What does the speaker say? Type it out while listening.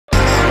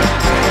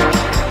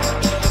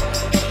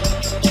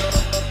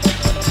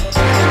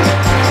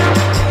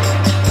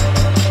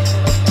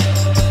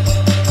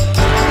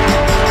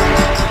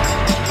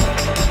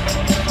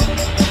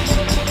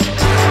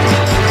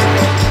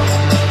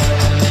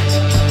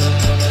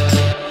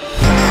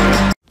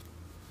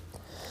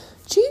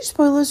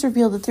spoilers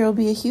reveal that there will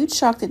be a huge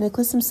shock that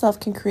Nikolas himself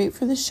can create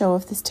for the show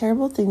if this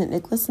terrible thing that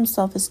Nikolas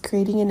himself is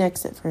creating an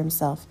exit for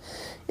himself.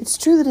 It's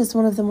true that as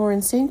one of the more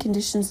insane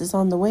conditions is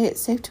on the way,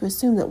 it's safe to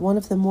assume that one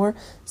of the more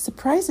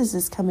surprises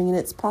is coming, and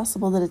it's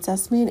possible that it's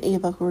Esme and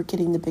Ava who are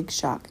getting the big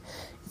shock.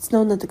 It's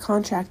known that the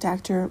contract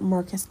actor,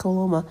 Marcus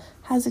Coloma,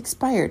 has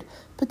expired,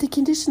 but the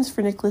conditions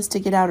for Nikolas to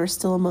get out are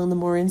still among the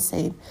more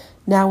insane.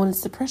 Now, when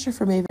it's the pressure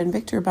from Ava and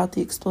Victor about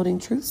the exploding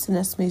truths in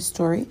Esme's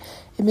story,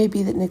 it may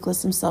be that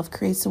Nikolas himself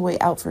creates a way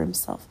out for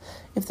himself.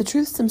 If the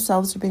truths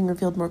themselves are being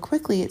revealed more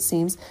quickly, it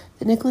seems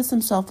that Nikolas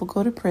himself will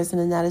go to prison,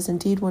 and that is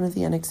indeed one of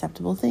the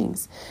unacceptable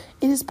things.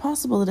 It is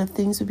possible that if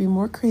things would be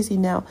more crazy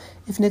now,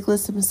 if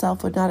Nikolas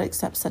himself would not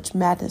accept such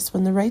madness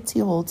when the rights he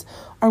holds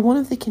are one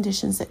of the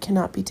conditions that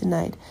cannot be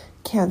denied.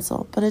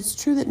 Cancel. But it's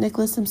true that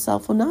Nikolas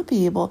himself will not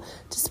be able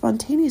to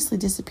spontaneously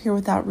disappear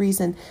without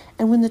reason,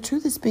 and when the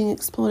truth is being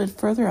exploded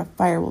further, a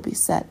fire will be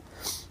set.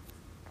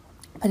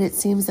 But it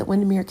seems that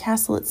Wyndemere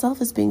Castle itself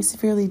is being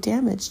severely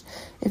damaged.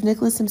 If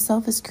Nikolas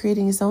himself is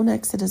creating his own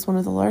exit as one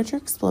of the larger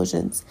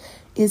explosions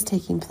is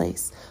taking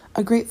place,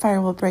 a great fire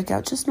will break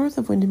out just north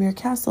of Wyndemere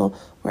Castle,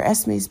 where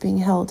Esme is being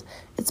held.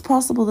 It's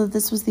possible that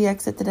this was the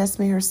exit that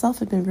Esme herself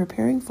had been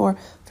preparing for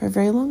a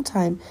very long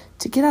time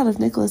to get out of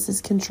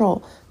Nikolas's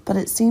control, but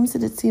it seems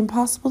that it's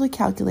impossible to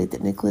calculate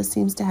that Nikolas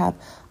seems to have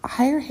a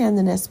higher hand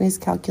than Esme's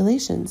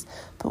calculations.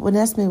 But when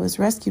Esme was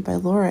rescued by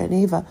Laura and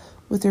Ava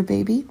with her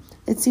baby,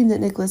 it seemed that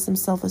Nikolas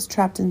himself was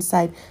trapped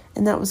inside,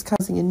 and that was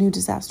causing a new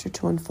disaster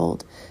to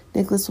unfold.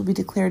 Nikolas will be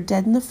declared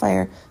dead in the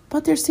fire,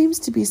 but there seems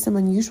to be some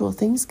unusual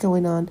things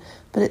going on.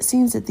 But it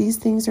seems that these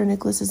things are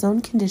Nikolas's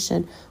own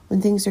condition.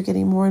 When things are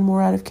getting more and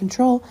more out of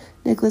control,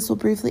 Nikolas will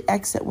briefly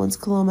exit once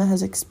Coloma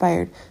has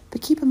expired.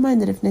 But keep in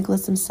mind that if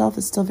Nikolas himself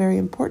is still a very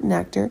important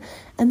actor,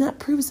 and that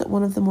proves that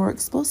one of the more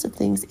explosive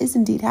things is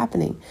indeed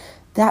happening.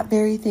 That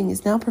very thing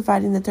is now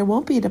providing that there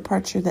won't be a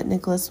departure that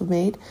Nikolas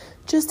made,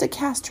 just a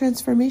cast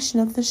transformation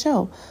of the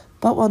show.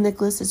 But while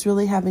Nikolas is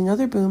really having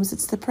other booms,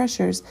 it's the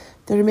pressures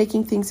that are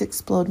making things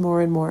explode more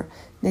and more.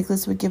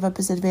 Nikolas would give up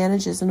his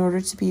advantages in order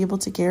to be able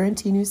to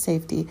guarantee new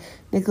safety.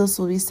 Nikolas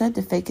will be said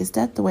to fake his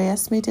death the way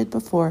Esme did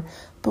before.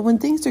 But when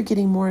things are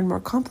getting more and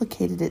more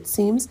complicated, it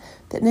seems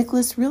that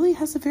Nikolas really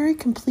has a very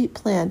complete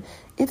plan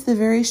if the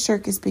very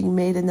shirk is being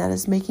made, and that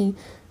is making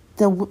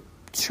the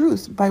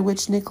truth by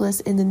which Nikolas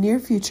in the near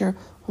future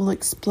will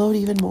explode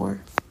even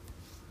more.